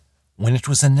When it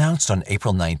was announced on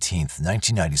April 19,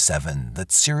 1997,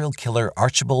 that serial killer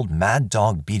Archibald Mad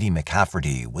Dog Beatty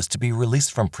McCafferty was to be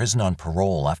released from prison on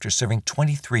parole after serving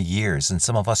 23 years in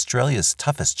some of Australia's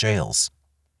toughest jails,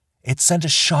 it sent a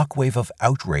shockwave of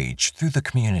outrage through the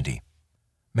community.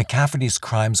 McCafferty's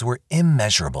crimes were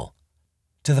immeasurable.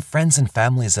 To the friends and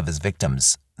families of his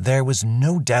victims, there was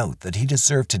no doubt that he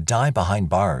deserved to die behind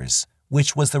bars,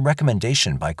 which was the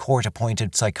recommendation by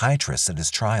court-appointed psychiatrists at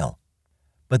his trial.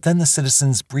 But then the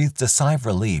citizens breathed a sigh of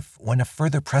relief when a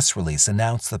further press release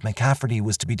announced that McCafferty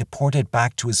was to be deported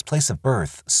back to his place of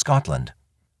birth, Scotland.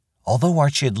 Although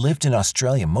Archie had lived in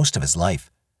Australia most of his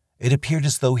life, it appeared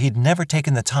as though he'd never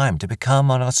taken the time to become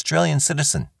an Australian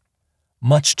citizen.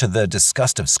 Much to the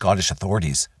disgust of Scottish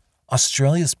authorities,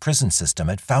 Australia's prison system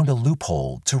had found a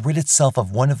loophole to rid itself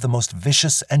of one of the most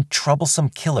vicious and troublesome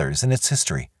killers in its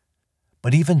history.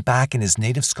 But even back in his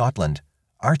native Scotland,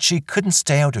 Archie couldn't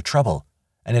stay out of trouble,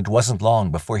 and it wasn't long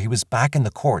before he was back in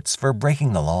the courts for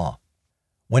breaking the law.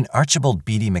 When Archibald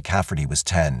Beatty McCafferty was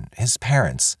 10, his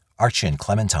parents, Archie and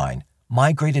Clementine,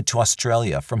 migrated to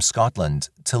Australia from Scotland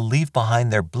to leave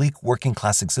behind their bleak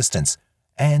working-class existence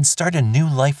and start a new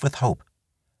life with hope.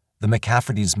 The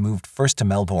McCaffertys moved first to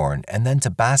Melbourne and then to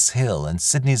Bass Hill in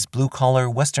Sydney's blue-collar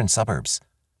western suburbs.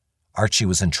 Archie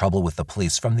was in trouble with the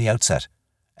police from the outset,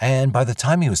 and by the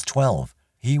time he was 12,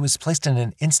 he was placed in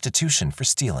an institution for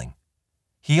stealing.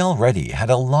 He already had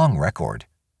a long record.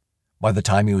 By the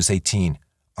time he was 18,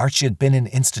 Archie had been in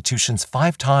institutions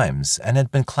 5 times and had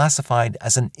been classified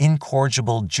as an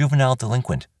incorrigible juvenile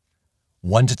delinquent.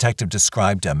 One detective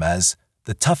described him as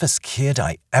the toughest kid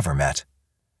I ever met.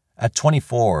 At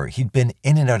 24, he'd been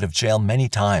in and out of jail many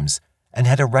times and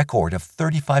had a record of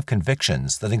 35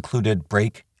 convictions that included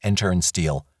break, enter, and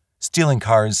steal, stealing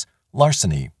cars,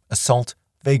 larceny, assault,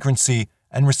 vagrancy,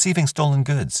 and receiving stolen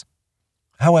goods.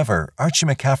 However, Archie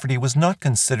McCafferty was not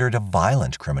considered a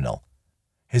violent criminal.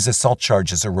 His assault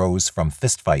charges arose from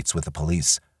fistfights with the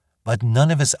police, but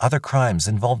none of his other crimes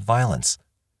involved violence.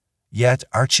 Yet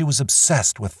Archie was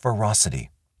obsessed with ferocity.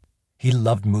 He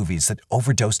loved movies that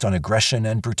overdosed on aggression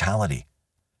and brutality.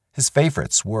 His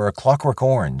favorites were A Clockwork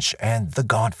Orange and The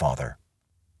Godfather.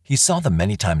 He saw them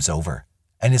many times over,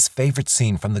 and his favorite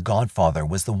scene from The Godfather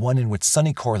was the one in which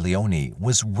Sonny Corleone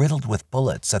was riddled with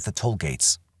bullets at the toll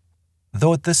gates.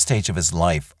 Though at this stage of his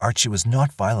life, Archie was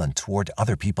not violent toward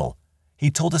other people, he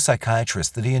told a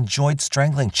psychiatrist that he enjoyed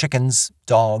strangling chickens,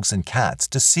 dogs, and cats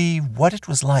to see what it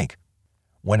was like.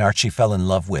 When Archie fell in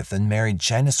love with and married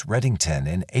Janice Reddington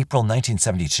in April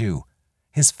 1972,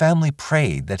 his family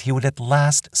prayed that he would at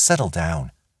last settle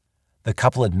down. The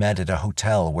couple had met at a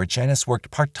hotel where Janice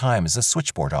worked part-time as a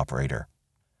switchboard operator.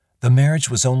 The marriage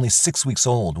was only 6 weeks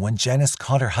old when Janice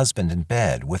caught her husband in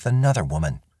bed with another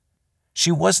woman. She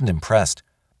wasn't impressed,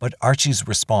 but Archie's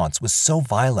response was so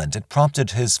violent it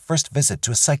prompted his first visit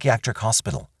to a psychiatric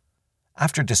hospital.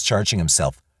 After discharging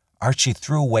himself, Archie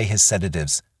threw away his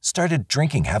sedatives, started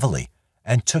drinking heavily,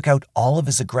 and took out all of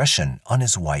his aggression on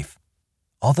his wife.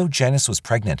 Although Janice was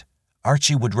pregnant,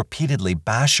 Archie would repeatedly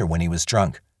bash her when he was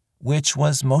drunk, which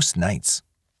was most nights.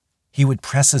 He would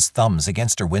press his thumbs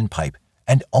against her windpipe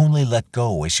and only let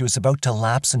go as she was about to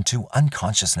lapse into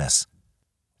unconsciousness.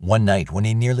 One night, when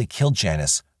he nearly killed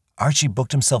Janice, Archie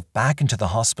booked himself back into the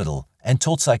hospital and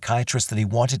told psychiatrists that he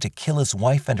wanted to kill his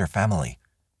wife and her family.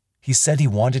 He said he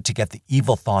wanted to get the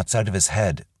evil thoughts out of his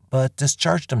head, but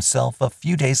discharged himself a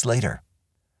few days later.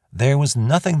 There was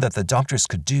nothing that the doctors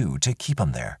could do to keep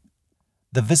him there.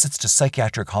 The visits to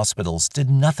psychiatric hospitals did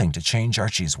nothing to change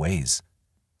Archie's ways.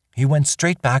 He went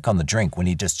straight back on the drink when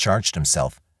he discharged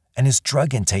himself, and his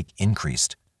drug intake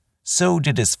increased. So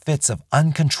did his fits of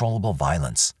uncontrollable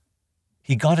violence.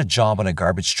 He got a job on a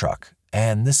garbage truck,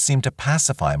 and this seemed to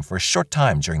pacify him for a short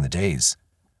time during the days.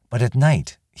 But at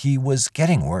night, he was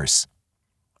getting worse.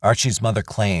 Archie's mother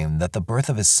claimed that the birth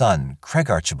of his son, Craig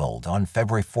Archibald, on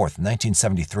February 4,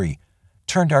 1973,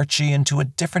 turned Archie into a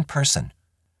different person.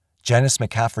 Janice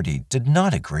McCafferty did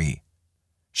not agree.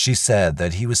 She said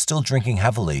that he was still drinking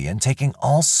heavily and taking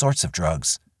all sorts of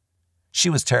drugs. She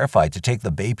was terrified to take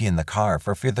the baby in the car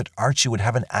for fear that Archie would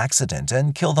have an accident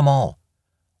and kill them all.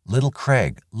 Little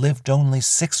Craig lived only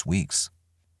 6 weeks.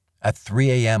 At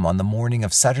 3 a.m. on the morning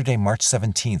of Saturday, March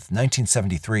 17,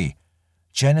 1973,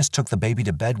 Janice took the baby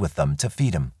to bed with them to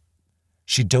feed him.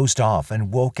 She dozed off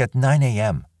and woke at 9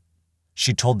 a.m.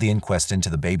 She told the inquest into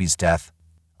the baby's death,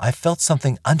 "I felt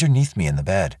something underneath me in the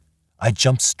bed. I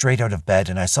jumped straight out of bed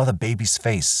and I saw the baby's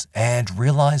face and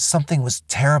realized something was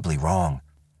terribly wrong.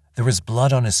 There was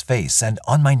blood on his face and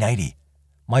on my nightie.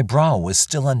 My bra was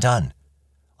still undone.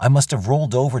 I must have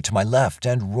rolled over to my left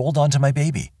and rolled onto my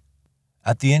baby."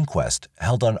 At the inquest,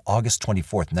 held on August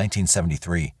 24,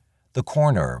 1973, the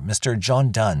coroner, Mr.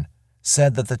 John Dunn,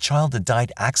 said that the child had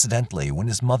died accidentally when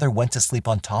his mother went to sleep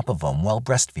on top of him while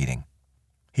breastfeeding.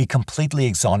 He completely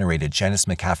exonerated Janice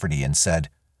McCafferty and said,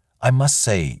 "I must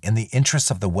say, in the interests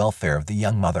of the welfare of the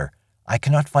young mother, I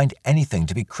cannot find anything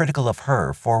to be critical of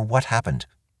her for what happened."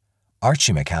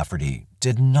 Archie McCafferty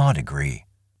did not agree.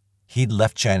 He'd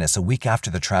left Janice a week after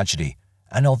the tragedy,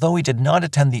 and although he did not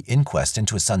attend the inquest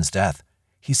into his son's death,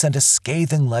 he sent a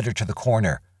scathing letter to the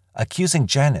coroner, accusing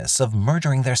Janice of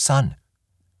murdering their son.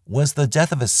 Was the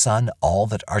death of his son all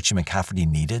that Archie McCafferty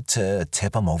needed to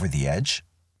tip him over the edge?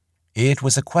 It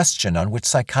was a question on which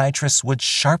psychiatrists would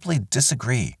sharply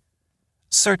disagree.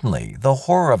 Certainly, the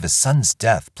horror of his son's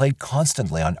death played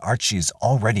constantly on Archie's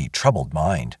already troubled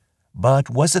mind. But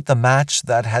was it the match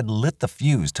that had lit the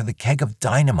fuse to the keg of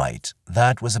dynamite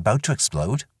that was about to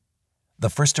explode? The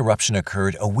first eruption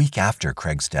occurred a week after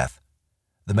Craig's death.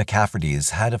 The McCaffertys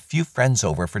had a few friends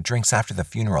over for drinks after the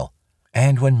funeral,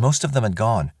 and when most of them had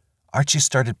gone, Archie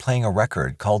started playing a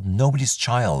record called Nobody's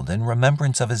Child in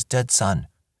remembrance of his dead son.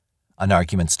 An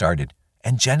argument started,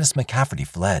 and Janice McCafferty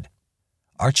fled.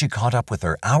 Archie caught up with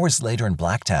her hours later in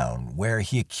Blacktown, where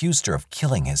he accused her of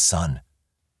killing his son.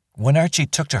 When Archie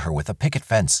took to her with a picket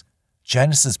fence,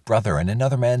 Janice's brother and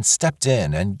another man stepped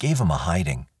in and gave him a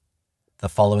hiding. The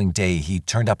following day, he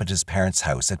turned up at his parents'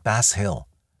 house at Bass Hill.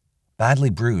 Badly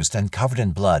bruised and covered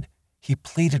in blood, he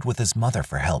pleaded with his mother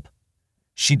for help.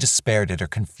 She despaired at her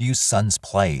confused son's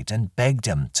plight and begged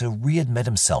him to readmit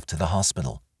himself to the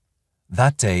hospital.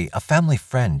 That day, a family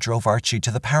friend drove Archie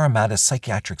to the Parramatta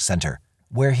Psychiatric Center,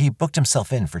 where he booked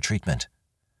himself in for treatment.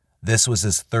 This was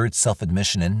his third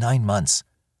self-admission in 9 months,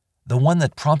 the one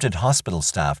that prompted hospital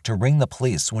staff to ring the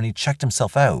police when he checked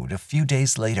himself out a few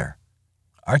days later.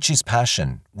 Archie's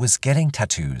passion was getting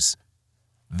tattoos.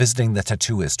 Visiting the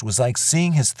tattooist was like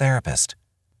seeing his therapist.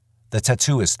 The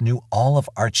tattooist knew all of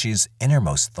Archie's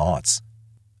innermost thoughts.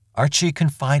 Archie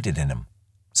confided in him,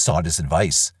 sought his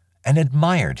advice, and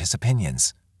admired his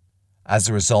opinions. As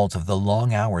a result of the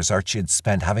long hours Archie had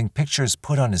spent having pictures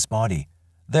put on his body,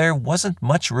 there wasn't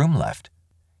much room left.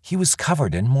 He was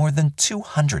covered in more than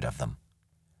 200 of them.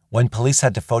 When police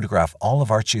had to photograph all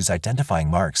of Archie's identifying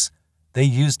marks, they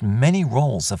used many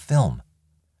rolls of film.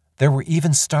 There were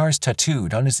even stars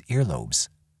tattooed on his earlobes.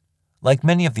 Like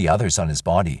many of the others on his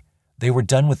body, they were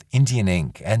done with Indian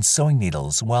ink and sewing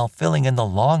needles while filling in the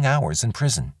long hours in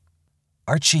prison.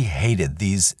 Archie hated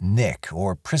these nick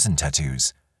or prison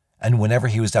tattoos, and whenever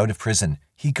he was out of prison,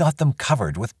 he got them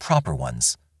covered with proper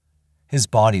ones. His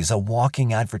body's a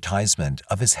walking advertisement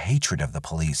of his hatred of the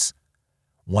police.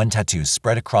 One tattoo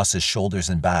spread across his shoulders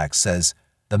and back says,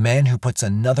 "The man who puts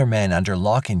another man under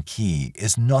lock and key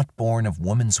is not born of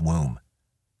woman's womb."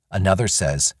 Another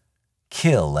says,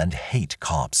 "Kill and hate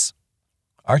cops."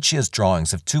 Archie has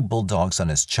drawings of 2 bulldogs on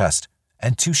his chest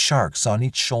and 2 sharks on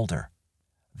each shoulder.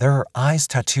 There are eyes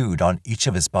tattooed on each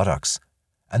of his buttocks,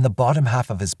 and the bottom half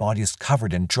of his body is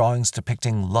covered in drawings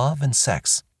depicting love and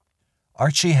sex.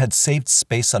 Archie had saved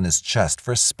space on his chest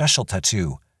for a special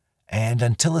tattoo, and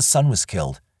until his son was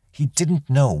killed, he didn't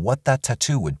know what that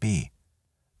tattoo would be.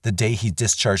 The day he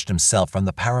discharged himself from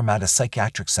the Parramatta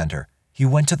Psychiatric Center, he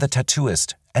went to the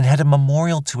tattooist and had a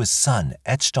memorial to his son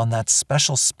etched on that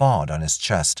special spot on his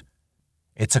chest.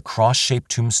 It's a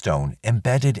cross-shaped tombstone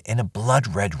embedded in a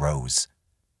blood-red rose.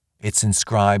 It's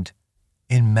inscribed,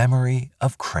 "In memory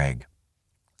of Craig."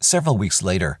 Several weeks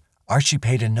later, Archie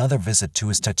paid another visit to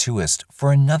his tattooist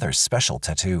for another special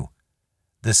tattoo.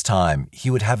 This time, he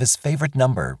would have his favorite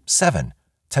number, 7,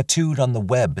 tattooed on the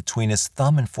web between his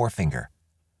thumb and forefinger.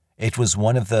 It was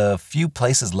one of the few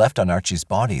places left on Archie's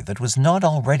body that was not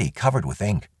already covered with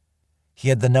ink. He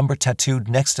had the number tattooed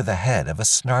next to the head of a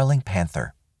snarling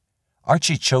panther.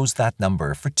 Archie chose that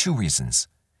number for 2 reasons.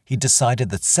 He decided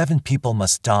that 7 people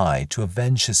must die to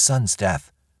avenge his son's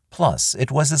death. Plus, it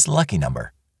was his lucky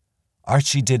number.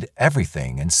 Archie did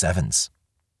everything in 7s.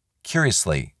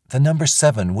 Curiously, the number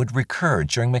 7 would recur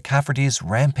during McCafferty's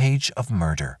rampage of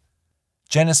murder.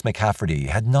 Janice McCafferty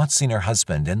had not seen her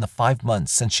husband in the 5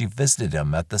 months since she visited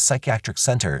him at the psychiatric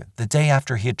center the day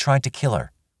after he had tried to kill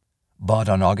her. But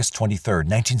on August 23,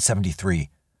 1973,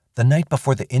 the night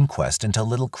before the inquest into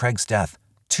little Craig's death,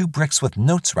 2 bricks with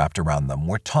notes wrapped around them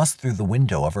were tossed through the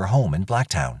window of her home in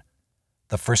Blacktown.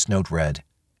 The first note read,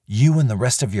 "You and the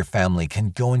rest of your family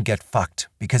can go and get fucked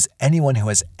because anyone who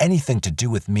has anything to do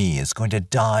with me is going to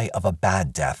die of a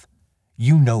bad death.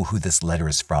 You know who this letter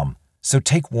is from, so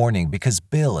take warning because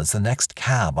Bill is the next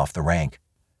cab off the rank.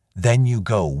 Then you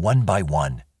go one by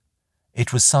one."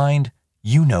 It was signed,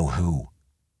 "You Know Who."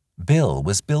 Bill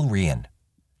was Bill Ryan.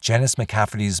 Janice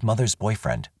McCafferty's mother's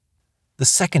boyfriend. The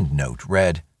second note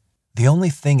read, "The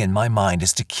only thing in my mind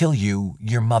is to kill you,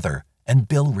 your mother, and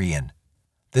Bill Ryan.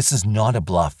 This is not a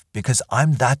bluff because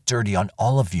I'm that dirty on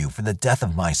all of you for the death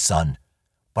of my son.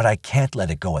 But I can't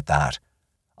let it go at that.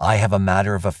 I have a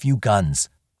matter of a few guns,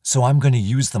 so I'm going to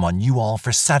use them on you all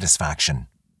for satisfaction.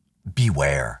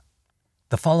 Beware."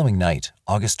 The following night,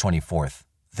 August 24th,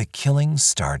 the killing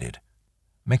started.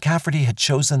 McCafferty had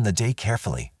chosen the day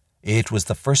carefully. It was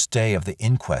the first day of the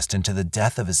inquest into the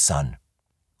death of his son.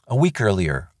 A week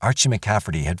earlier, Archie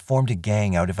McCafferty had formed a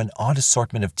gang out of an odd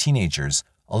assortment of teenagers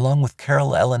along with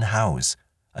Carol Ellen Howes,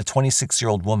 a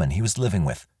 26-year-old woman he was living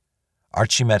with.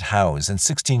 Archie met Howes and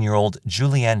 16-year-old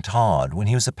Julianne Todd when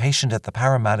he was a patient at the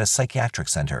Parramatta Psychiatric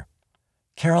Center.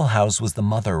 Carol Howes was the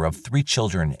mother of 3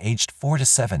 children aged 4 to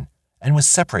 7 and was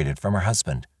separated from her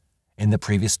husband. In the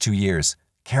previous 2 years,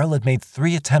 Carol had made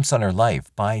 3 attempts on her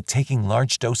life by taking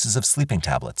large doses of sleeping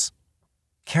tablets.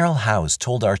 Carol Howes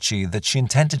told Archie that she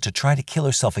intended to try to kill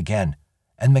herself again,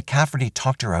 and McCafferty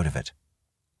talked her out of it.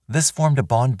 This formed a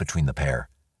bond between the pair,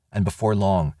 and before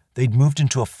long, they'd moved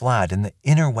into a flat in the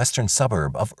inner western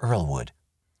suburb of Earlwood.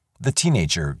 The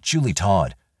teenager, Julie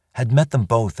Todd, had met them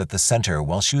both at the center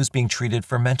while she was being treated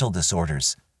for mental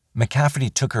disorders.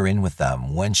 McCafferty took her in with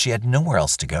them when she had nowhere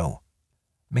else to go.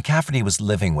 McCafferty was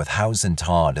living with Howes and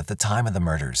Todd at the time of the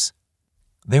murders.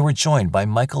 They were joined by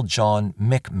Michael John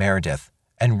Mick Meredith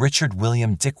and Richard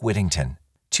William Dick Whittington,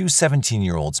 2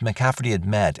 17-year-olds McCafferty had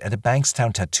met at a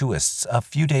Bankstown tattooist's a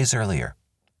few days earlier.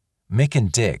 Mick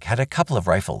and Dick had a couple of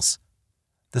rifles.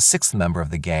 The 6th member of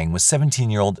the gang was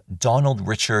 17-year-old Donald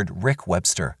Richard Rick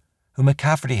Webster, who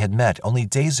McCafferty had met only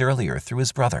days earlier through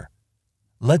his brother.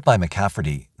 Led by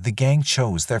McCafferty, the gang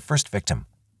chose their first victim.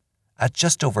 At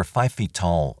just over 5 feet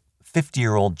tall,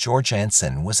 50-year-old George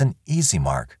Anson was an easy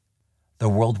mark. The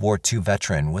World War II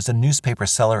veteran was a newspaper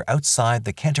seller outside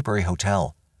the Canterbury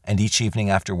Hotel, and each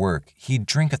evening after work, he'd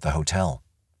drink at the hotel.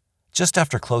 Just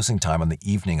after closing time on the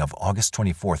evening of August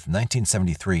 24th,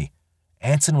 1973,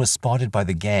 Anson was spotted by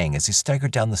the gang as he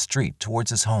staggered down the street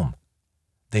towards his home.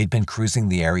 They'd been cruising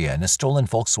the area in a stolen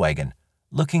Volkswagen,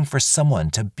 looking for someone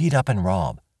to beat up and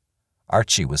rob.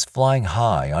 Archie was flying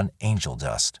high on angel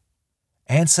dust.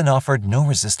 Anson offered no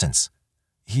resistance.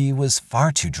 He was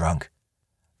far too drunk.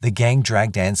 The gang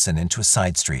dragged Anson into a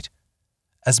side street.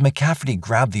 As McCafferty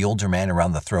grabbed the older man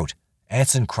around the throat,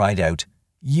 Anson cried out,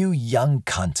 "You young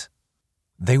cunt."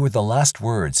 They were the last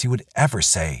words he would ever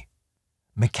say.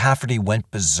 McCafferty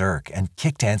went berserk and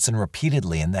kicked Anson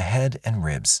repeatedly in the head and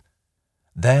ribs.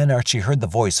 Then Archie heard the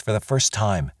voice for the first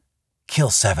time. "Kill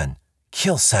 7.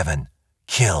 Kill 7.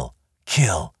 Kill.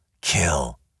 Kill.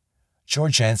 Kill."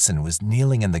 George Anson was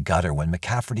kneeling in the gutter when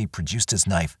McCafferty produced his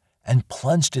knife and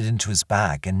plunged it into his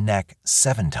back and neck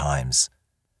 7 times.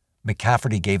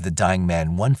 McCafferty gave the dying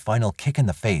man one final kick in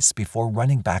the face before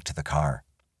running back to the car.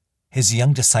 His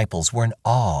young disciples were in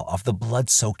awe of the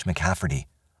blood-soaked McCafferty,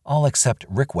 all except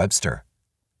Rick Webster.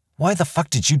 "Why the fuck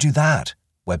did you do that?"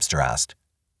 Webster asked.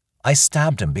 "I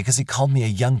stabbed him because he called me a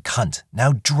young cunt.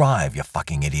 Now drive, you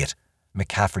fucking idiot,"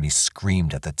 McCafferty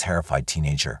screamed at the terrified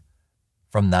teenager.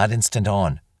 From that instant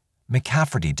on,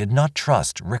 McCafferty did not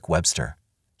trust Rick Webster.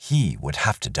 He would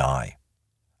have to die.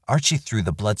 Archie threw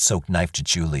the blood-soaked knife to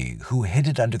Julie, who hid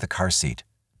it under the car seat.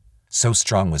 So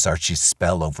strong was Archie's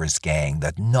spell over his gang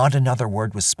that not another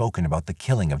word was spoken about the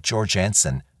killing of George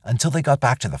Anson until they got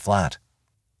back to the flat.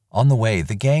 On the way,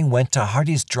 the gang went to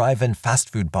Hardy's drive-in fast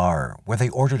food bar, where they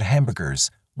ordered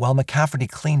hamburgers, while McCafferty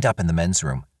cleaned up in the men's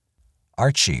room.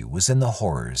 Archie was in the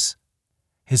horrors.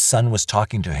 His son was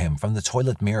talking to him from the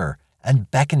toilet mirror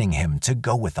and beckoning him to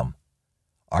go with him.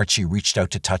 Archie reached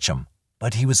out to touch him,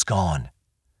 but he was gone.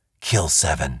 Kill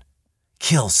 7.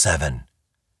 Kill 7.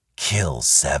 Kill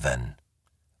 7.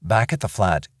 Back at the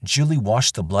flat, Julie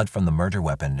washed the blood from the murder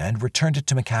weapon and returned it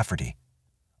to McCafferty.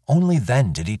 Only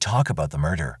then did he talk about the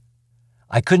murder.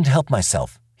 "I couldn't help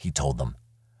myself," he told them.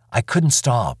 "I couldn't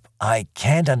stop. I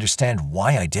can't understand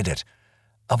why I did it.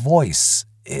 A voice,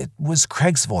 it was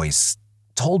Craig's voice,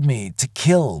 told me to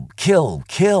kill, kill,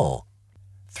 kill."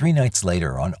 3 nights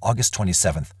later, on August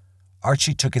 27th,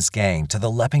 Archie took his gang to the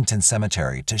Leppington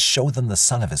Cemetery to show them the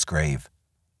son of his grave.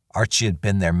 Archie had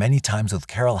been there many times with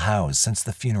Carol Howes since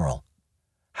the funeral.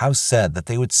 Howes said that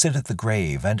they would sit at the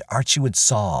grave and Archie would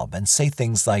sob and say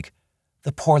things like,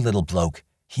 "The poor little bloke,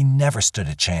 he never stood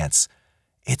a chance.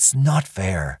 It's not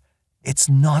fair. It's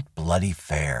not bloody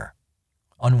fair."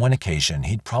 On one occasion,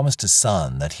 he'd promised his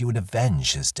son that he would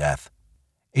avenge his death.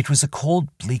 It was a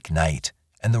cold, bleak night,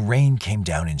 and the rain came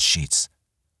down in sheets.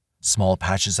 Small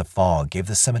patches of fog gave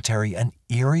the cemetery an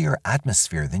eerier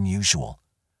atmosphere than usual.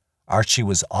 Archie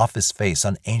was off his face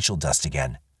on angel dust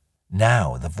again.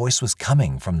 Now the voice was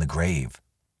coming from the grave.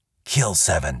 Kill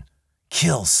 7.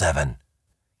 Kill 7.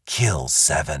 Kill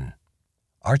 7.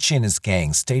 Archie and his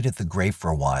gang stayed at the grave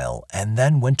for a while and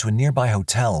then went to a nearby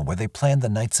hotel where they planned the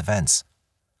night's events.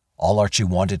 All Archie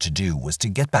wanted to do was to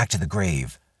get back to the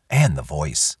grave and the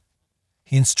voice.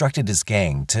 He instructed his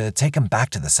gang to take him back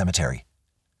to the cemetery.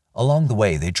 Along the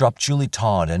way, they dropped Julie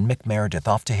Todd and Mick Meredith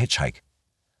off to hitchhike.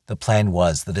 The plan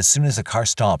was that as soon as a car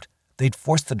stopped, they'd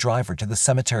force the driver to the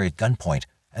cemetery at gunpoint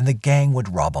and the gang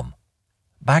would rob him.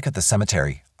 Back at the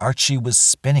cemetery, Archie was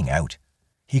spinning out.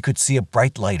 He could see a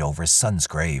bright light over his son's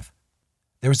grave.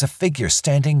 There was a figure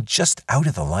standing just out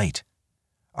of the light.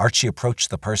 Archie approached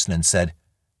the person and said,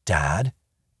 "Dad?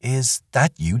 Is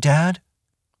that you, Dad?"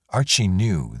 Archie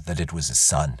knew that it was his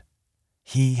son.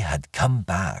 He had come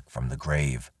back from the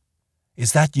grave.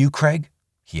 "Is that you, Craig?"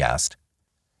 he asked.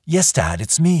 "Yes, Dad,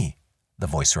 it's me," the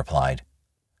voice replied.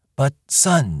 "But,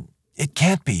 son, it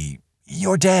can't be.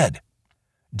 You're dead."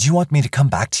 "Do you want me to come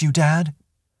back to you, Dad?"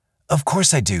 "Of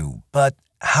course I do, but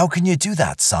how can you do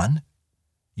that, son?"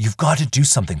 "You've got to do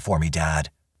something for me,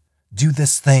 Dad. Do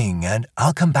this thing and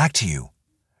I'll come back to you."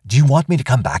 "Do you want me to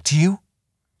come back to you?"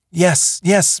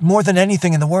 Yes, more than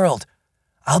anything in the world.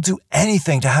 I'll do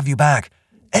anything to have you back.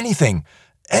 Anything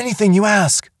you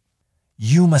ask."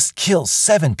 "You must kill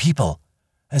 7 people.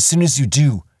 As soon as you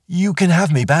do, you can have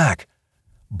me back.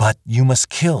 But you must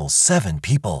kill 7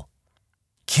 people.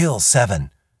 Kill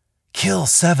 7. Kill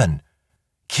 7.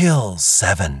 Kill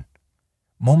 7.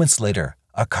 Moments later,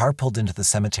 a car pulled into the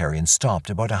cemetery and stopped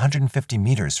about 150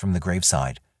 meters from the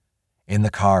graveside. In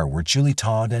the car were Julie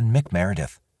Todd and Mick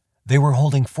Meredith. They were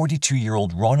holding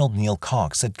 42-year-old Ronald Neil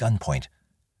Cox at gunpoint,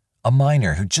 a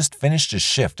miner who just finished his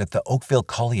shift at the Oakville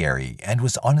Colliery and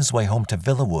was on his way home to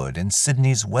Villawood in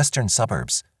Sydney's western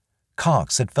suburbs.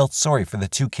 Cox had felt sorry for the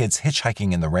 2 kids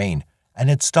hitchhiking in the rain and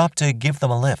had stopped to give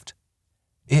them a lift.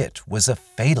 It was a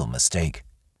fatal mistake.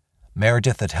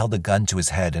 Meredith had held a gun to his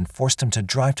head and forced him to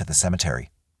drive to the cemetery.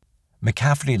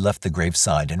 McCafferty left the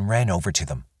graveside and ran over to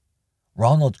them.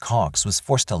 Ronald Cox was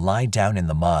forced to lie down in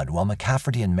the mud while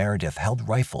McCafferty and Meredith held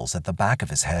rifles at the back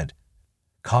of his head.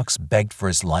 Cox begged for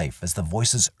his life as the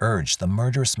voices urged the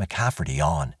murderous McCafferty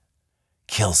on.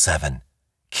 Kill 7.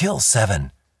 Kill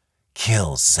 7.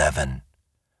 Kill 7.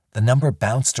 The number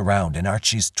bounced around in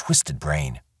Archie's twisted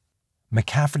brain.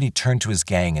 McCafferty turned to his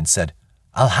gang and said,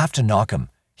 "I'll have to knock him.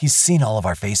 He's seen all of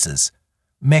our faces.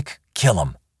 Mick, kill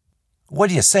him."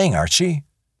 "What are you saying, Archie?"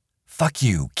 "Fuck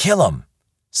you, kill him,"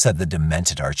 said the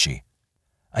demented Archie.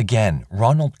 Again,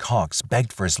 Ronald Cox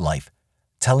begged for his life,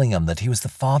 telling him that he was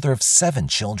the father of 7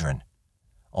 children.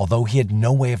 Although he had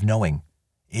no way of knowing,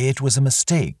 it was a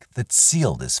mistake that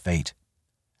sealed his fate.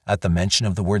 At the mention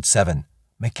of the word 7,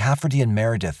 McCafferty and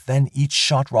Meredith then each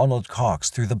shot Ronald Cox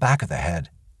through the back of the head.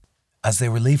 As they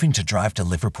were leaving to drive to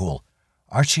Liverpool,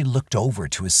 Archie looked over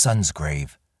to his son's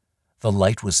grave. The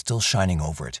light was still shining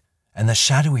over it, and the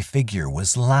shadowy figure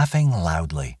was laughing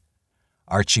loudly.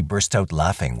 Archie burst out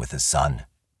laughing with his son.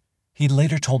 He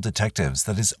later told detectives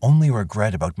that his only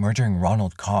regret about murdering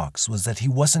Ronald Cox was that he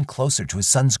wasn't closer to his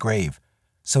son's grave,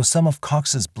 so some of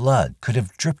Cox's blood could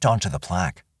have dripped onto the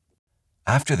plaque.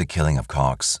 After the killing of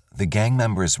Cox, the gang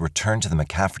members returned to the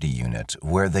McCafferty unit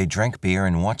where they drank beer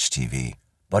and watched TV,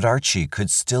 but Archie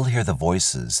could still hear the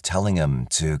voices telling him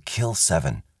to kill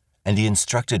 7, and he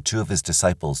instructed 2 of his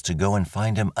disciples to go and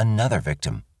find him another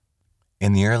victim.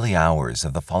 In the early hours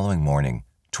of the following morning,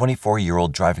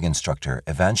 24-year-old driving instructor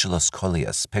Evangelos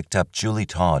Kolias picked up Julie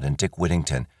Todd and Dick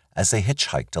Whittington as they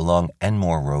hitchhiked along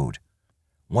Enmore Road.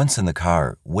 Once in the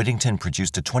car, Whittington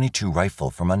produced a .22 rifle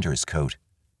from under his coat.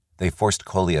 They forced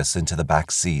Kolias into the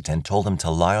back seat and told him to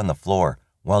lie on the floor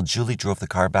while Julie drove the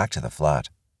car back to the flat.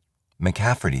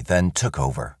 McCafferty then took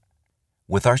over.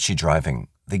 With Archie driving,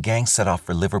 the gang set off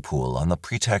for Liverpool on the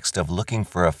pretext of looking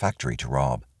for a factory to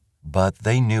rob. But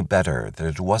they knew better that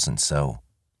it wasn't so.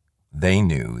 They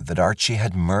knew that Archie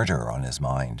had murder on his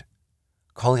mind.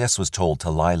 Kolias was told to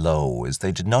lie low as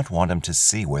they did not want him to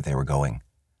see where they were going.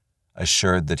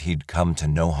 Assured that he'd come to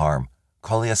no harm,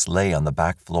 Kolias lay on the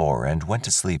back floor and went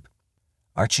to sleep.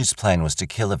 Archie's plan was to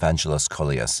kill Evangelos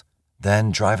Kolias,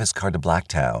 then drive his car to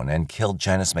Blacktown and kill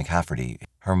Janice McCafferty,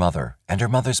 her mother, and her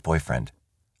mother's boyfriend.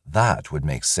 That would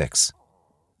make 6.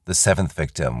 The 7th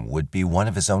victim would be one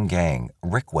of his own gang,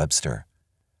 Rick Webster.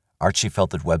 Archie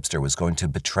felt that Webster was going to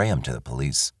betray him to the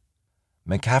police.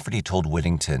 McCafferty told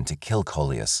Whittington to kill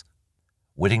Kolias.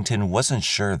 Whittington wasn't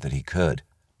sure that he could,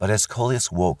 but as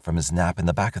Kolias woke from his nap in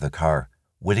the back of the car,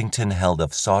 Whittington held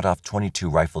a sawed-off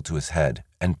 .22 rifle to his head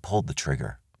and pulled the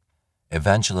trigger.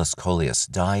 Evangelos Kolias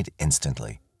died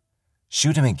instantly.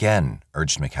 "Shoot him again,"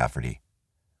 urged McCafferty.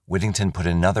 Whittington put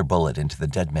another bullet into the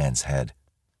dead man's head.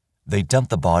 They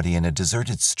dumped the body in a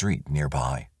deserted street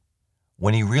nearby.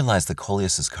 When he realized that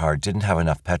Coleus's car didn't have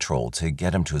enough petrol to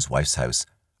get him to his wife's house,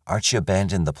 Archie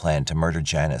abandoned the plan to murder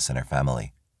Janice and her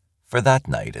family. For that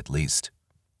night, at least.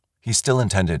 He still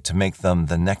intended to make them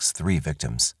the next 3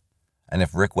 victims. And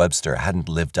if Rick Webster hadn't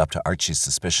lived up to Archie's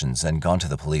suspicions and gone to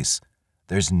the police,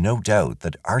 there's no doubt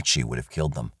that Archie would have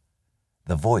killed them.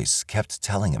 The voice kept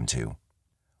telling him to.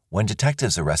 When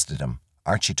detectives arrested him,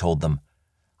 Archie told them,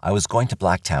 "I was going to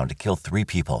Blacktown to kill 3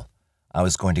 people. I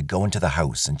was going to go into the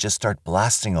house and just start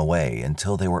blasting away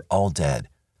until they were all dead.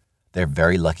 They're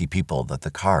very lucky people that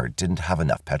the car didn't have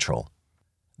enough petrol."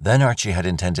 Then Archie had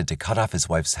intended to cut off his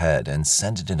wife's head and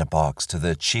send it in a box to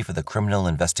the chief of the Criminal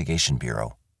Investigation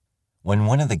Bureau. When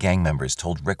one of the gang members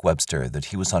told Rick Webster that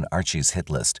he was on Archie's hit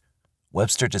list,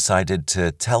 Webster decided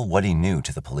to tell what he knew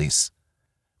to the police.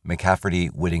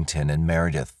 McCafferty, Whittington, and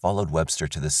Meredith followed Webster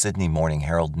to the Sydney Morning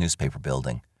Herald newspaper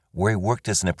building, where he worked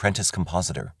as an apprentice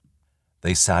compositor.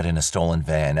 They sat in a stolen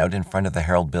van out in front of the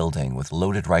Herald building with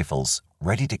loaded rifles,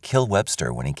 ready to kill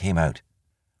Webster when he came out.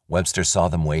 Webster saw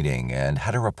them waiting and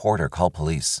had a reporter call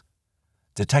police.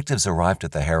 Detectives arrived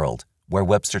at the Herald, where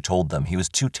Webster told them he was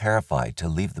too terrified to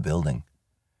leave the building.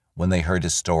 When they heard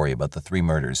his story about the 3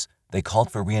 murders, they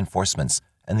called for reinforcements,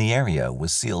 and the area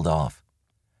was sealed off.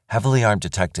 Heavily armed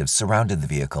detectives surrounded the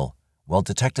vehicle, while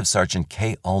Detective Sergeant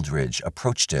K. Aldridge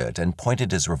approached it and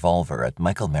pointed his revolver at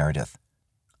Michael Meredith.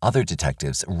 Other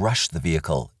detectives rushed the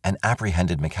vehicle and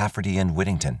apprehended McCafferty and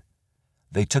Whittington.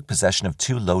 They took possession of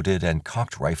 2 loaded and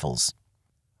cocked rifles.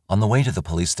 On the way to the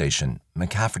police station,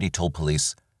 McCafferty told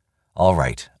police, "All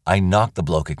right, I knocked the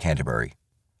bloke at Canterbury.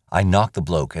 I knocked the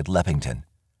bloke at Leppington.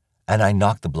 And I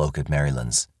knocked the bloke at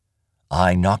Marylands.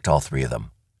 I knocked all 3 of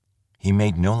them." He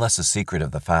made no less a secret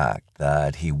of the fact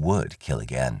that he would kill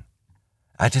again.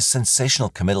 At his sensational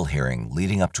committal hearing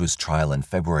leading up to his trial in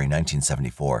February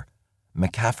 1974,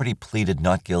 McCafferty pleaded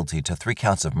not guilty to 3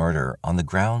 counts of murder on the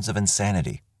grounds of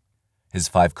insanity. His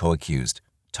 5 co-accused,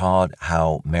 Todd,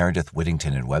 Howe, Meredith,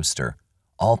 Whittington, and Webster,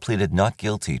 all pleaded not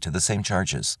guilty to the same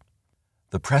charges.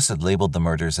 The press had labeled the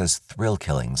murders as thrill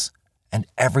killings, and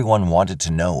everyone wanted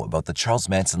to know about the Charles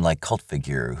Manson-like cult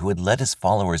figure who had led his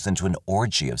followers into an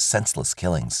orgy of senseless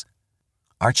killings.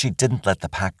 Archie didn't let the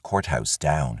packed courthouse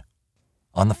down.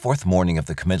 On the 4th morning of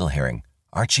the committal hearing,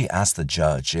 Archie asked the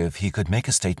judge if he could make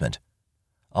a statement.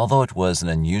 Although it was an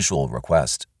unusual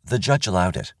request, the judge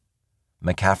allowed it.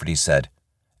 McCafferty said,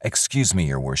 "Excuse me,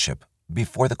 Your Worship.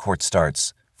 Before the court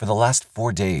starts, for the last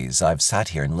 4 days I've sat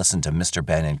here and listened to Mr.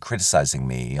 Bannon criticizing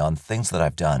me on things that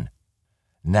I've done.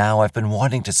 Now I've been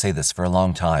wanting to say this for a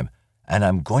long time, and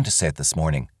I'm going to say it this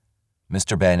morning.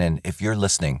 Mr. Bannon, if you're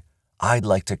listening, I'd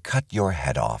like to cut your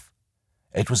head off."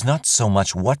 It was not so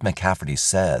much what McCafferty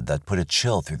said that put a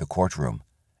chill through the courtroom.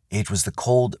 It was the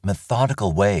cold,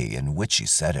 methodical way in which he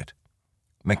said it.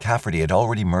 McCafferty had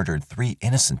already murdered 3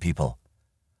 innocent people.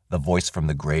 The voice from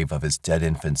the grave of his dead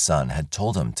infant son had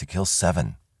told him to kill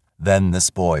 7. Then this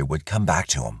boy would come back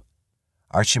to him.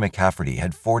 Archie McCafferty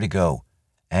had 4 to go,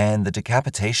 and the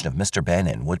decapitation of Mr.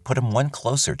 Bannon would put him 1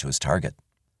 closer to his target.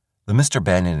 The Mr.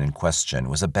 Bannon in question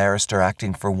was a barrister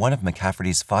acting for one of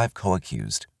McCafferty's 5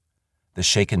 co-accused. The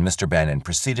shaken Mr. Bannon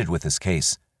proceeded with his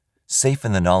case, safe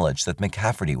in the knowledge that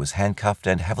McCafferty was handcuffed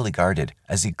and heavily guarded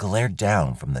as he glared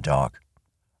down from the dock.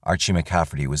 Archie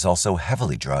McCafferty was also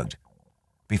heavily drugged.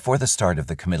 Before the start of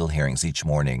the committal hearings each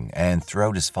morning and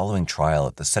throughout his following trial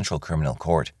at the Central Criminal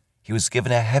Court, he was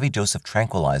given a heavy dose of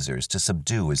tranquilizers to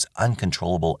subdue his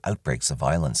uncontrollable outbreaks of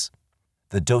violence.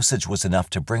 The dosage was enough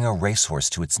to bring a racehorse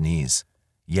to its knees,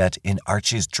 yet in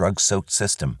Archie's drug-soaked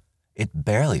system, it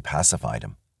barely pacified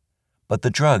him. But the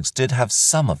drugs did have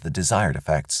some of the desired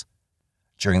effects.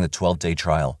 During the 12-day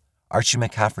trial, Archie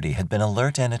McCafferty had been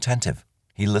alert and attentive.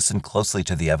 He listened closely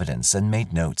to the evidence and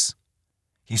made notes.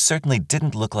 He certainly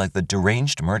didn't look like the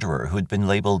deranged murderer who had been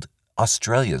labeled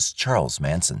Australia's Charles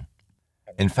Manson.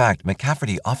 In fact,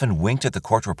 McCafferty often winked at the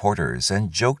court reporters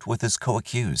and joked with his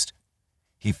co-accused.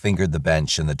 He fingered the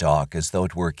bench in the dock as though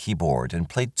it were a keyboard and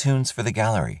played tunes for the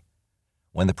gallery.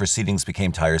 When the proceedings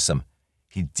became tiresome,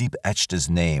 he deep-etched his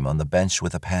name on the bench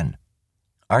with a pen.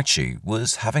 Archie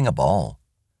was having a ball.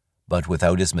 But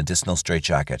without his medicinal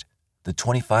straitjacket, the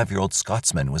 25-year-old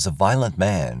Scotsman was a violent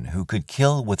man who could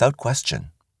kill without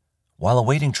question. While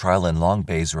awaiting trial in Long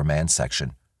Bay's remand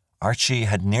section, Archie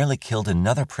had nearly killed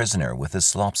another prisoner with his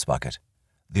slops bucket.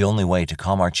 The only way to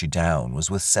calm Archie down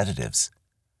was with sedatives.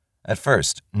 At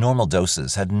first, normal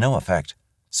doses had no effect,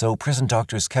 so prison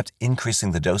doctors kept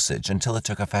increasing the dosage until it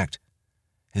took effect.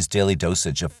 His daily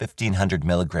dosage of 1,500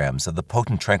 milligrams of the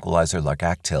potent tranquilizer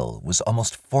Largactil was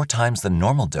almost 4 times the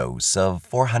normal dose of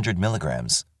 400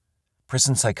 milligrams.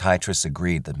 Prison psychiatrists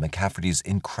agreed that McCafferty's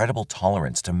incredible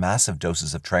tolerance to massive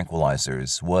doses of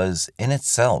tranquilizers was, in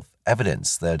itself,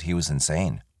 evidence that he was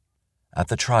insane. At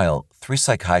the trial, 3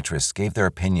 psychiatrists gave their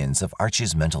opinions of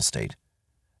Archie's mental state.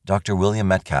 Dr. William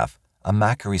Metcalf, a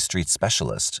Macquarie Street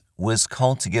specialist, was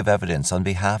called to give evidence on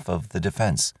behalf of the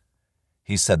defense.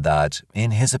 He said that,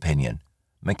 in his opinion,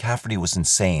 McCafferty was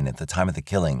insane at the time of the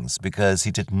killings because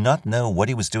he did not know what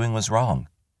he was doing was wrong.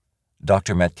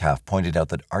 Dr. Metcalf pointed out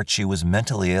that Archie was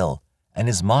mentally ill and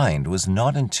his mind was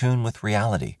not in tune with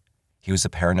reality. He was a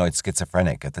paranoid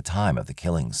schizophrenic at the time of the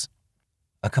killings.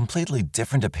 A completely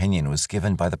different opinion was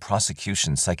given by the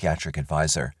prosecution's psychiatric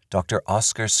advisor, Dr.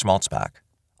 Oscar Schmalzbach,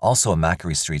 also a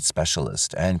Macquarie Street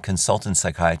specialist and consultant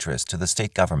psychiatrist to the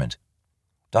state government.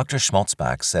 Dr.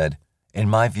 Schmalzbach said, "In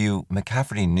my view,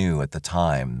 McCafferty knew at the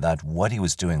time that what he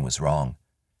was doing was wrong.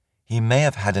 He may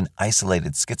have had an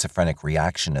isolated schizophrenic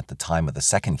reaction at the time of the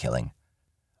second killing,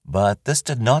 but this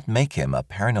did not make him a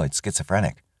paranoid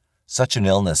schizophrenic. Such an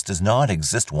illness does not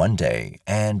exist one day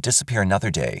and disappear another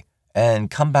day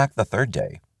and come back the third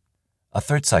day." A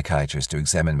third psychiatrist who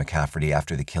examined McCafferty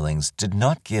after the killings did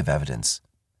not give evidence.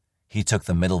 He took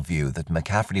the middle view that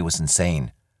McCafferty was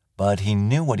insane, but he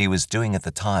knew what he was doing at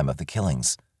the time of the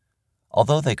killings.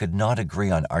 Although they could not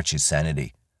agree on Archie's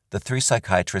sanity, the 3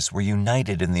 psychiatrists were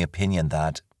united in the opinion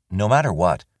that, no matter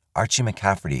what, Archie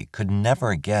McCafferty could never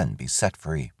again be set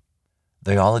free.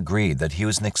 They all agreed that he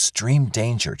was an extreme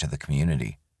danger to the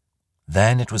community.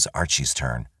 Then it was Archie's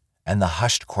turn, and the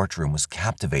hushed courtroom was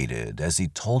captivated as he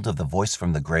told of the voice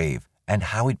from the grave and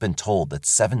how he'd been told that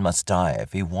 7 must die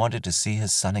if he wanted to see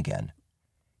his son again.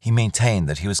 He maintained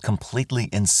that he was completely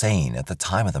insane at the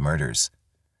time of the murders.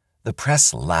 The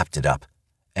press lapped it up,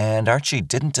 and Archie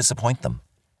didn't disappoint them.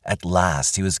 At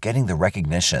last, he was getting the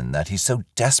recognition that he so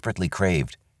desperately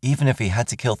craved, even if he had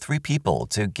to kill 3 people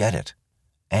to get it.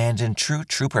 And in true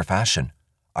trooper fashion,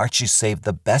 Archie saved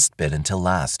the best bit until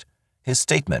last, his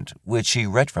statement, which he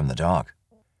read from the dock.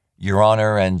 "Your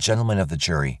Honor and gentlemen of the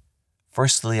jury,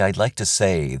 firstly, I'd like to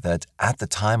say that at the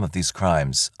time of these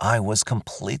crimes, I was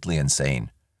completely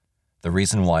insane. The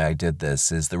reason why I did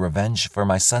this is the revenge for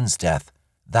my son's death.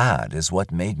 That is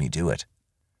what made me do it.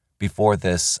 Before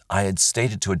this, I had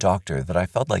stated to a doctor that I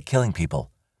felt like killing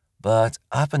people, but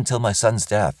up until my son's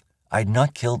death, I'd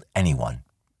not killed anyone.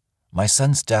 My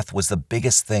son's death was the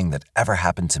biggest thing that ever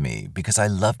happened to me because I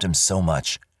loved him so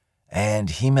much, and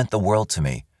he meant the world to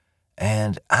me,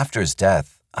 and after his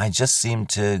death, I just seemed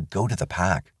to go to the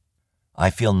pack. I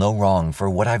feel no wrong for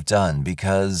what I've done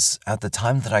because, at the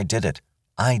time that I did it,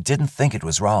 I didn't think it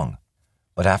was wrong.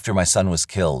 But after my son was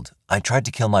killed, I tried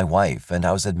to kill my wife and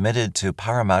I was admitted to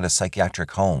Parramatta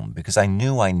Psychiatric Home because I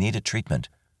knew I needed treatment.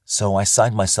 So I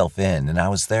signed myself in and I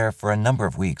was there for a number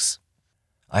of weeks.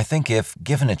 I think if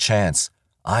given a chance,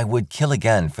 I would kill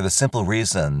again for the simple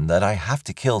reason that I have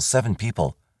to kill 7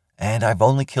 people and I've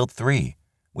only killed 3,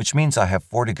 which means I have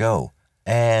 4 to go.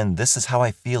 And this is how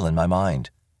I feel in my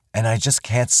mind. And I just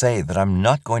can't say that I'm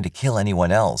not going to kill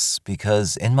anyone else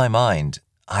because in my mind,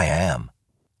 I am.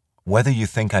 Whether you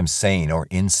think I'm sane or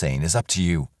insane is up to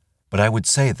you, but I would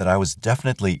say that I was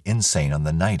definitely insane on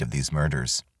the night of these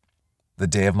murders. The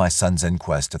day of my son's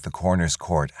inquest at the coroner's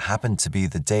court happened to be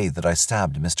the day that I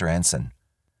stabbed Mr. Anson.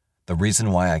 The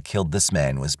reason why I killed this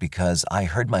man was because I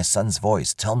heard my son's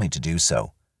voice tell me to do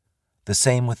so. The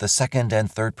same with the second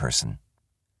and third person.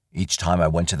 Each time I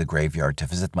went to the graveyard to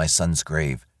visit my son's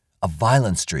grave, a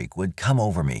violent streak would come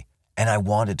over me, and I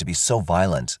wanted to be so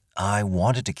violent, I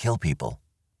wanted to kill people.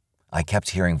 I kept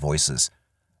hearing voices,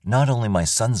 not only my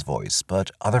son's voice, but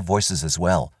other voices as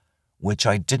well, which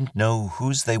I didn't know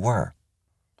whose they were.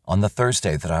 On the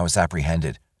Thursday that I was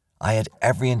apprehended, I had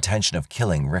every intention of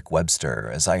killing Rick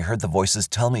Webster as I heard the voices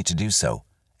tell me to do so,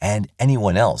 and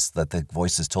anyone else that the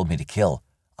voices told me to kill,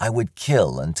 I would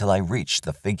kill until I reached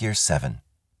the figure 7.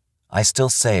 I still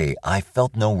say I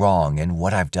felt no wrong in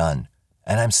what I've done,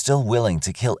 and I'm still willing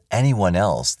to kill anyone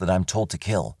else that I'm told to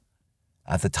kill.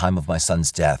 At the time of my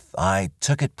son's death, I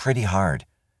took it pretty hard,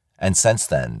 and since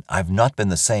then, I've not been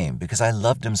the same because I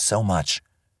loved him so much,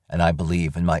 and I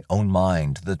believe in my own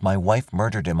mind that my wife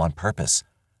murdered him on purpose,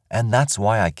 and that's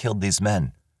why I killed these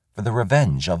men, for the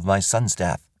revenge of my son's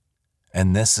death.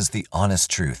 And this is the honest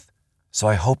truth, so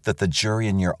I hope that the jury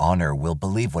in your honor will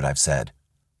believe what I've said.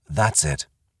 That's it.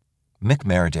 Mick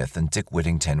Meredith and Dick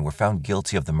Whittington were found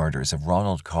guilty of the murders of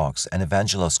Ronald Cox and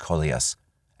Evangelos Kolias,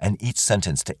 and each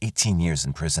sentenced to 18 years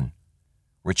in prison.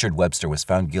 Richard Webster was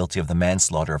found guilty of the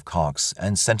manslaughter of Cox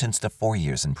and sentenced to 4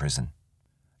 years in prison.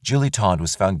 Julie Todd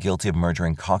was found guilty of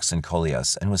murdering Coxon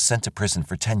Colias and was sent to prison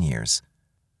for 10 years.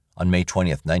 On May 20,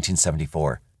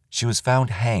 1974, she was found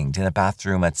hanged in a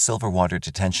bathroom at Silverwater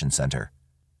Detention Center.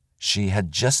 She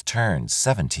had just turned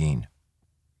 17.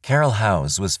 Carol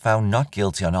Howes was found not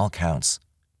guilty on all counts.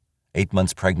 8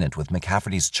 months pregnant with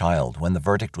McCafferty's child when the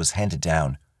verdict was handed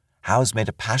down, Howes made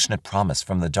a passionate promise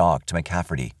from the dock to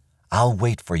McCafferty. "I'll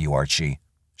wait for you, Archie,"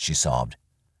 she sobbed.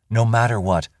 "No matter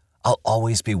what, I'll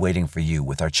always be waiting for you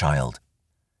with our child."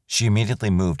 She immediately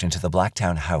moved into the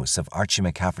Blacktown house of Archie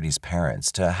McCafferty's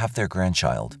parents to have their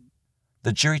grandchild.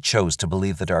 The jury chose to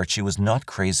believe that Archie was not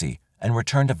crazy and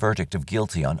returned a verdict of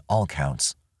guilty on all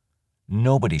counts.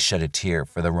 Nobody shed a tear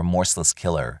for the remorseless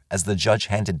killer as the judge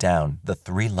handed down the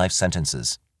 3 life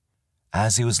sentences.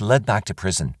 As he was led back to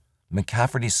prison,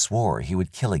 McCafferty swore he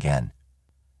would kill again.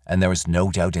 And there was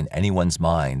no doubt in anyone's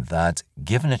mind that,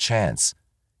 given a chance,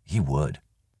 he would.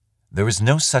 There was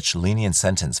no such lenient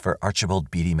sentence for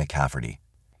Archibald Beatty McCafferty.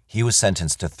 He was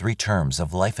sentenced to 3 terms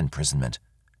of life imprisonment.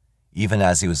 Even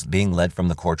as he was being led from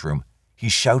the courtroom, he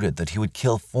shouted that he would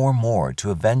kill 4 more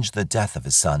to avenge the death of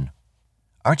his son.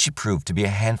 Archie proved to be a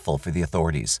handful for the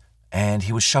authorities, and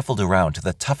he was shuffled around to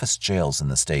the toughest jails in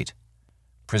the state.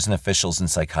 Prison officials and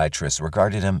psychiatrists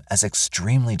regarded him as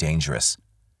extremely dangerous.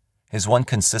 His one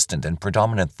consistent and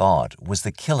predominant thought was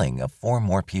the killing of 4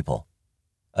 more people.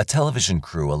 A television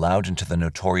crew allowed into the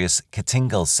notorious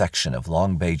Kittingal section of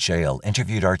Long Bay Jail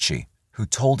interviewed Archie, who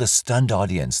told a stunned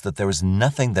audience that there was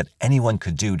nothing that anyone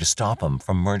could do to stop him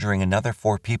from murdering another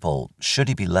 4 people should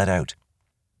he be let out.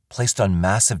 Placed on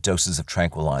massive doses of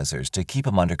tranquilizers to keep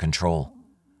him under control,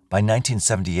 by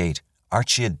 1978,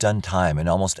 Archie had done time in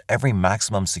almost every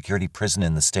maximum security prison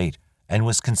in the state and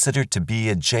was considered to be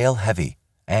a jail heavy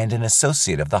and an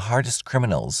associate of the hardest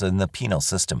criminals in the penal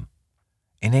system.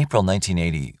 In April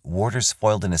 1980, warders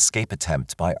foiled an escape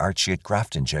attempt by Archie at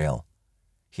Grafton Jail.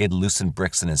 He had loosened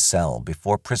bricks in his cell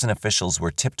before prison officials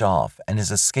were tipped off and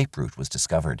his escape route was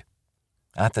discovered.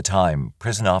 At the time,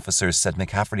 prison officers said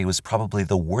McCafferty was probably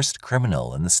the worst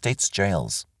criminal in the state's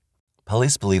jails.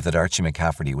 Police believe that Archie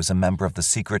McCafferty was a member of the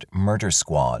secret murder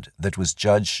squad that was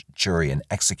judge, jury, and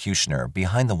executioner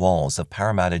behind the walls of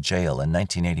Parramatta Jail in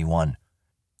 1981.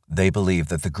 They believe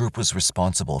that the group was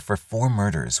responsible for 4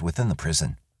 murders within the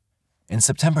prison. In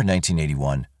September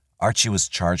 1981, Archie was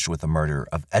charged with the murder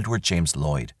of Edward James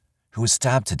Lloyd, who was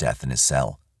stabbed to death in his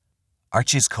cell.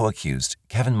 Archie's co-accused,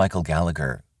 Kevin Michael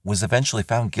Gallagher, was eventually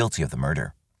found guilty of the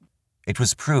murder. It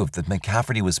was proved that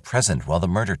McCafferty was present while the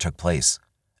murder took place,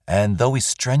 and though he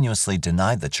strenuously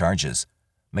denied the charges,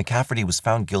 McCafferty was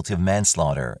found guilty of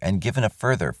manslaughter and given a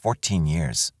further 14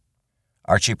 years.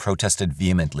 Archie protested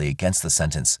vehemently against the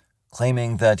sentence,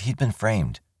 claiming that he'd been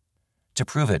framed. To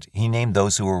prove it, he named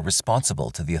those who were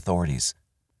responsible to the authorities.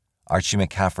 Archie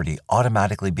McCafferty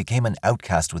automatically became an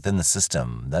outcast within the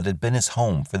system that had been his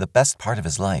home for the best part of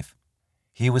his life.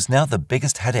 He was now the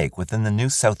biggest headache within the New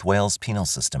South Wales penal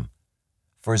system.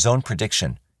 For his own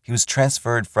prediction, he was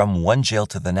transferred from one jail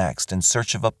to the next in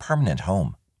search of a permanent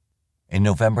home. In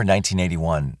November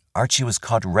 1981, Archie was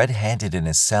caught red-handed in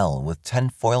his cell with 10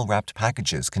 foil-wrapped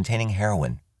packages containing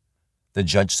heroin. The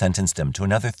judge sentenced him to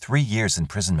another 3 years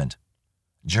imprisonment.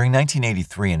 During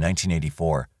 1983 and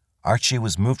 1984, Archie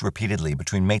was moved repeatedly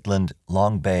between Maitland,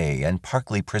 Long Bay, and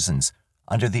Parkley prisons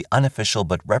under the unofficial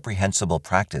but reprehensible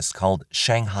practice called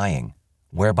Shanghaiing,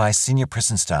 whereby senior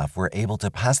prison staff were able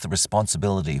to pass the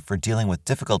responsibility for dealing with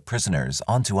difficult prisoners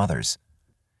on to others.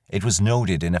 It was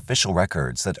noted in official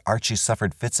records that Archie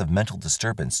suffered fits of mental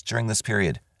disturbance during this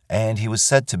period, and he was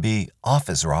said to be off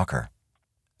his rocker.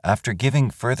 After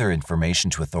giving further information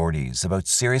to authorities about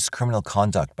serious criminal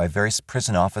conduct by various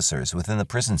prison officers within the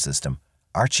prison system,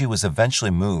 Archie was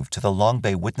eventually moved to the Long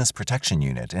Bay Witness Protection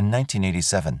Unit in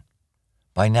 1987.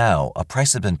 By now, a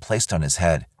price had been placed on his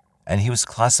head, and he was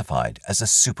classified as a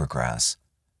supergrass.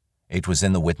 It was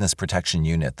in the Witness Protection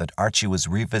Unit that Archie was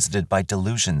revisited by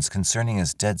delusions concerning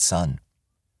his dead son.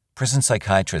 Prison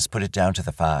psychiatrists put it down to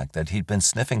the fact that he'd been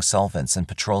sniffing solvents and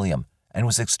petroleum and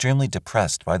was extremely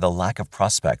depressed by the lack of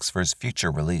prospects for his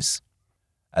future release.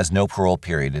 As no parole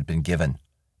period had been given,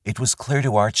 it was clear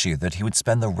to Archie that he would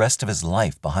spend the rest of his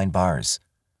life behind bars.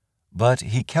 But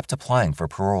he kept applying for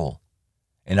parole.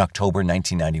 In October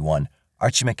 1991,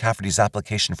 Archie McCafferty's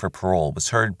application for parole was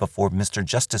heard before Mr.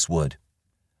 Justice Wood.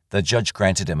 The judge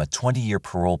granted him a 20-year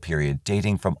parole period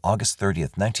dating from August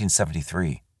 30th,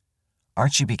 1973.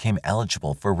 Archie became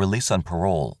eligible for release on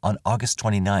parole on August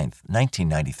 29th,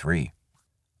 1993.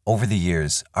 Over the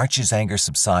years, Archie's anger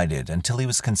subsided until he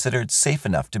was considered safe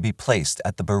enough to be placed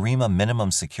at the Barima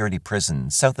Minimum Security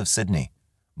Prison south of Sydney.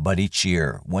 But each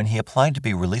year, when he applied to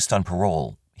be released on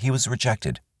parole, he was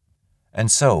rejected.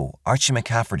 And so, Archie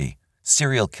McCafferty,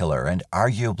 serial killer and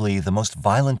arguably the most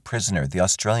violent prisoner the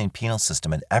Australian penal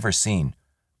system had ever seen,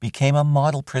 became a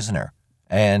model prisoner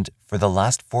and, for the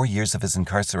last 4 years of his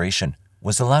incarceration,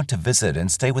 was allowed to visit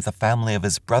and stay with the family of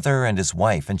his brother and his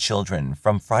wife and children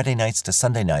from Friday nights to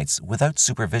Sunday nights without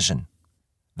supervision.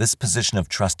 This position of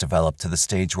trust developed to the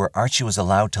stage where Archie was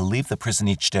allowed to leave the prison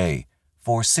each day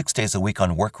for 6 days a week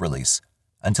on work release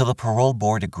until the parole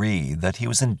board agreed that he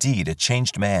was indeed a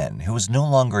changed man who was no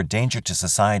longer a danger to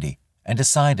society and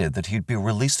decided that he'd be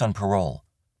released on parole.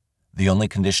 The only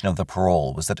condition of the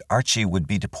parole was that Archie would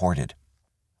be deported.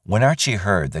 When Archie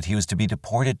heard that he was to be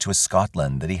deported to a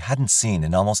Scotland that he hadn't seen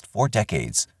in almost 4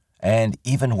 decades, and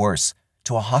even worse,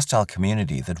 to a hostile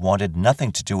community that wanted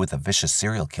nothing to do with a vicious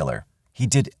serial killer, he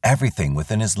did everything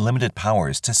within his limited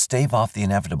powers to stave off the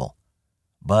inevitable.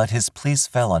 But his pleas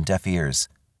fell on deaf ears,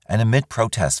 and amid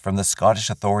protests from the Scottish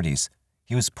authorities,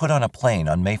 he was put on a plane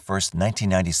on May 1,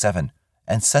 1997,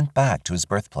 and sent back to his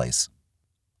birthplace.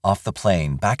 Off the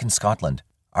plane, back in Scotland,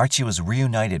 Archie was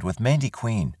reunited with Mandy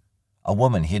Queen, a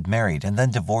woman he had married and then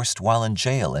divorced while in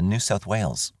jail in New South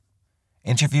Wales.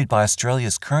 Interviewed by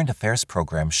Australia's Current Affairs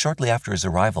program shortly after his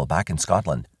arrival back in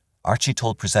Scotland, Archie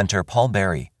told presenter Paul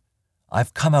Berry,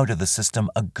 "I've come out of the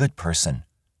system a good person,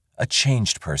 a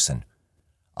changed person.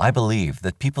 I believe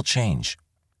that people change."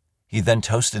 He then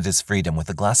toasted his freedom with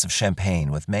a glass of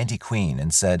champagne with Mandy Queen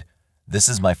and said, "This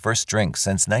is my first drink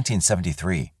since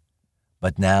 1973.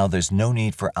 But now there's no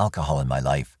need for alcohol in my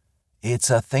life.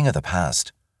 It's a thing of the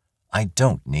past. I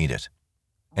don't need it."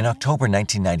 In October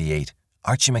 1998,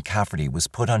 Archie McCafferty was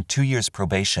put on 2 years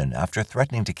probation after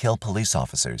threatening to kill police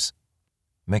officers.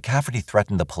 McCafferty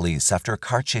threatened the police after a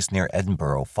car chase near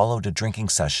Edinburgh followed a drinking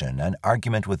session and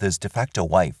argument with his de facto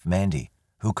wife, Mandy,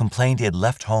 who complained he had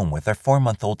left home with their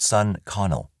 4-month-old son,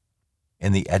 Connell.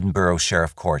 In the Edinburgh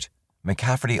Sheriff Court,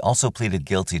 McCafferty also pleaded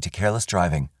guilty to careless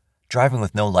driving, driving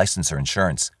with no license or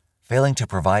insurance, failing to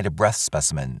provide a breath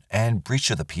specimen, and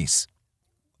breach of the peace.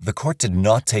 The court did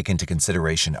not take into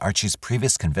consideration Archie's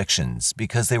previous convictions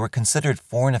because they were considered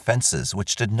foreign offenses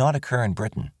which did not occur in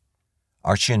Britain.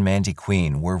 Archie and Mandy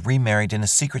Queen were remarried in a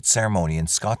secret ceremony in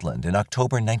Scotland in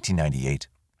October 1998.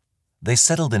 They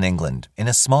settled in England in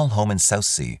a small home in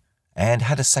Southsea and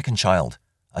had a second child,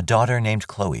 a daughter named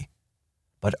Chloe.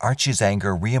 But Archie's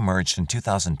anger re-emerged in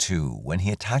 2002 when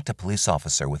he attacked a police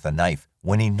officer with a knife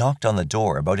when he knocked on the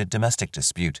door about a domestic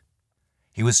dispute.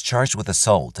 He was charged with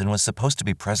assault and was supposed to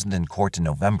be present in court in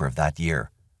November of that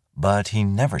year, but he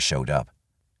never showed up.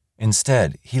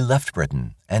 Instead, he left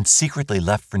Britain and secretly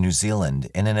left for New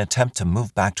Zealand in an attempt to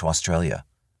move back to Australia.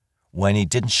 When he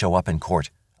didn't show up in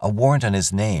court, a warrant on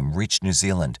his name reached New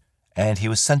Zealand, and he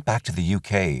was sent back to the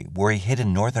UK, where he hid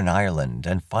in Northern Ireland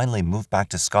and finally moved back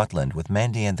to Scotland with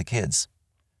Mandy and the kids.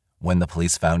 When the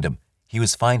police found him, he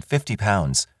was fined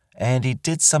 £50, and he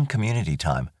did some community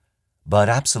time, but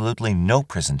absolutely no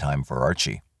prison time for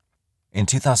Archie. In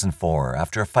 2004,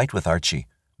 after a fight with Archie,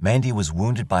 Mandy was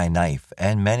wounded by a knife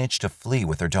and managed to flee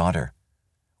with her daughter.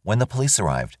 When the police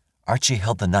arrived, Archie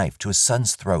held the knife to his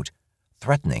son's throat,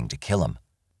 threatening to kill him.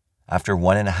 After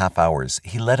 1.5 hours,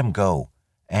 he let him go,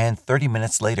 and 30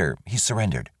 minutes later, he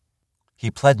surrendered.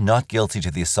 He pled not guilty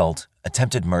to the assault,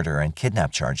 attempted murder, and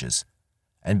kidnap charges.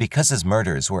 And because his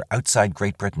murders were outside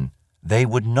Great Britain, they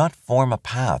would not form a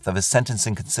path of his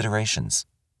sentencing considerations.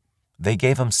 They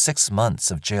gave him 6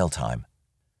 months of jail time.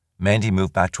 Mandy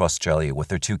moved back to Australia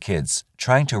with her 2 kids,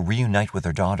 trying to reunite with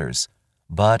her daughters.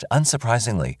 But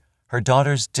unsurprisingly, her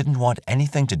daughters didn't want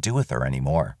anything to do with her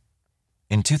anymore.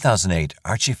 In 2008,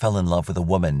 Archie fell in love with a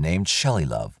woman named Shelley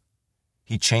Love.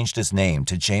 He changed his name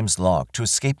to James Locke to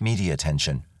escape media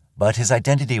attention, but his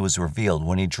identity was revealed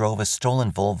when he drove a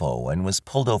stolen Volvo and was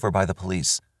pulled over by the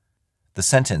police. The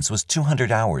sentence was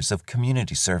 200 hours of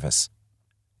community service.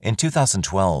 In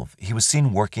 2012, he was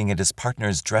seen working at his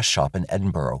partner's dress shop in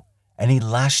Edinburgh, and he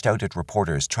lashed out at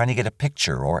reporters trying to get a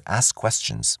picture or ask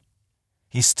questions.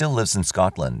 He still lives in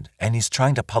Scotland, and he's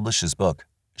trying to publish his book,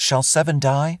 Shall 7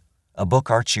 Die? A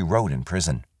book Archie wrote in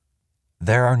prison.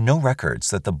 There are no records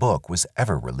that the book was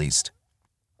ever released.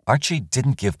 Archie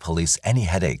didn't give police any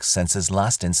headaches since his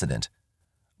last incident.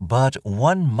 But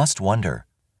one must wonder,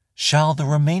 shall the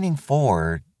remaining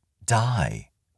 4 die?